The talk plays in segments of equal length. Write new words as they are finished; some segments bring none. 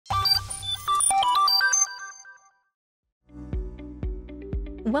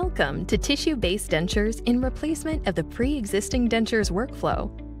Welcome to tissue-based dentures in replacement of the pre-existing dentures workflow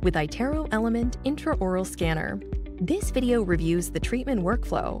with iTero Element intraoral scanner. This video reviews the treatment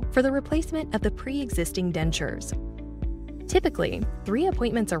workflow for the replacement of the pre-existing dentures. Typically, 3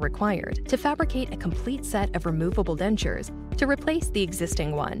 appointments are required to fabricate a complete set of removable dentures to replace the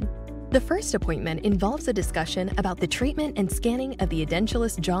existing one. The first appointment involves a discussion about the treatment and scanning of the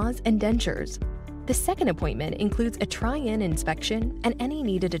edentulous jaws and dentures. The second appointment includes a try-in inspection and any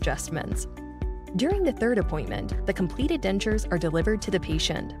needed adjustments. During the third appointment, the completed dentures are delivered to the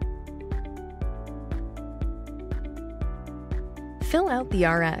patient. Fill out the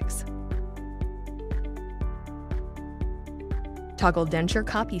RX. Toggle denture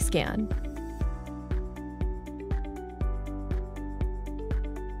copy scan.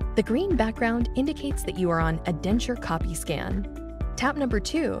 The green background indicates that you are on a denture copy scan. Tap number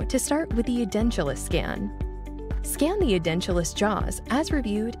 2 to start with the edentulous scan. Scan the edentulous jaws as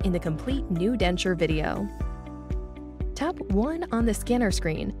reviewed in the complete new denture video. Tap 1 on the scanner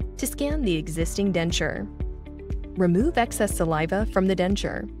screen to scan the existing denture. Remove excess saliva from the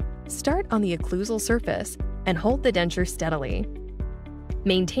denture. Start on the occlusal surface and hold the denture steadily.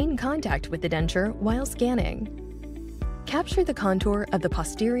 Maintain contact with the denture while scanning. Capture the contour of the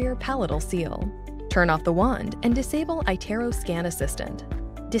posterior palatal seal. Turn off the wand and disable iTero Scan Assistant.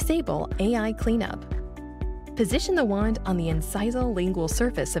 Disable AI Cleanup. Position the wand on the incisal-lingual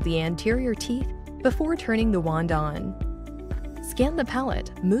surface of the anterior teeth before turning the wand on. Scan the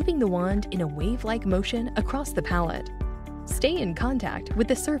palate, moving the wand in a wave-like motion across the palate. Stay in contact with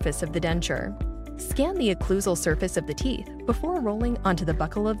the surface of the denture. Scan the occlusal surface of the teeth before rolling onto the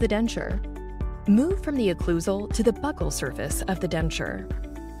buccal of the denture. Move from the occlusal to the buccal surface of the denture.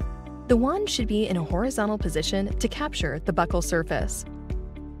 The wand should be in a horizontal position to capture the buccal surface.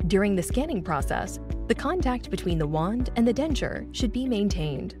 During the scanning process, the contact between the wand and the denture should be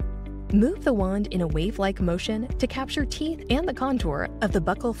maintained. Move the wand in a wave-like motion to capture teeth and the contour of the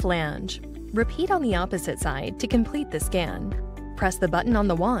buccal flange. Repeat on the opposite side to complete the scan. Press the button on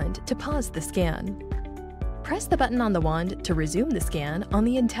the wand to pause the scan. Press the button on the wand to resume the scan on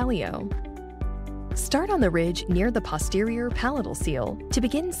the intaglio. Start on the ridge near the posterior palatal seal to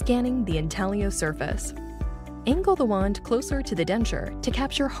begin scanning the intaglio surface. Angle the wand closer to the denture to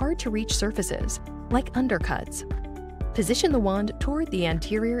capture hard-to-reach surfaces, like undercuts. Position the wand toward the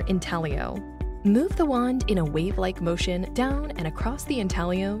anterior intaglio. Move the wand in a wave-like motion down and across the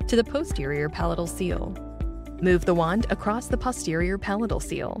intaglio to the posterior palatal seal. Move the wand across the posterior palatal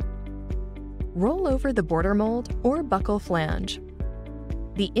seal. Roll over the border mold or buccal flange.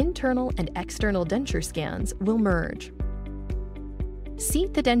 The internal and external denture scans will merge.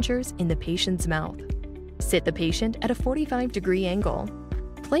 Seat the dentures in the patient's mouth. Sit the patient at a 45-degree angle.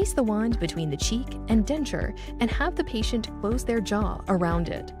 Place the wand between the cheek and denture and have the patient close their jaw around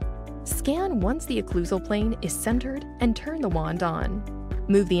it. Scan once the occlusal plane is centered and turn the wand on.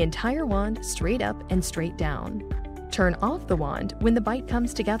 Move the entire wand straight up and straight down. Turn off the wand when the bite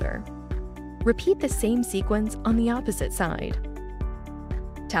comes together. Repeat the same sequence on the opposite side.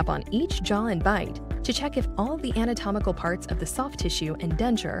 Tap on each jaw and bite to check if all the anatomical parts of the soft tissue and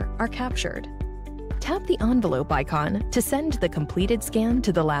denture are captured. Tap the envelope icon to send the completed scan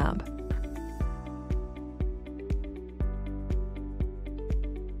to the lab.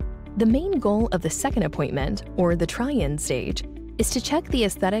 The main goal of the second appointment, or the try-in stage, is to check the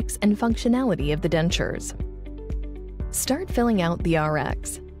aesthetics and functionality of the dentures. Start filling out the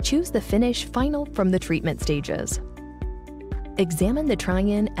RX. Choose the finish final from the treatment stages. Examine the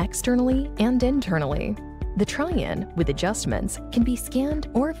try-in externally and internally. The try-in, with adjustments, can be scanned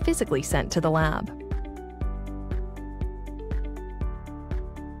or physically sent to the lab.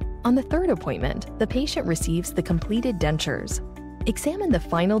 On the third appointment, the patient receives the completed dentures. Examine the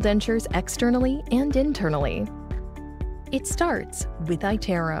final dentures externally and internally. It starts with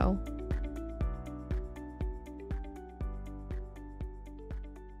iTero.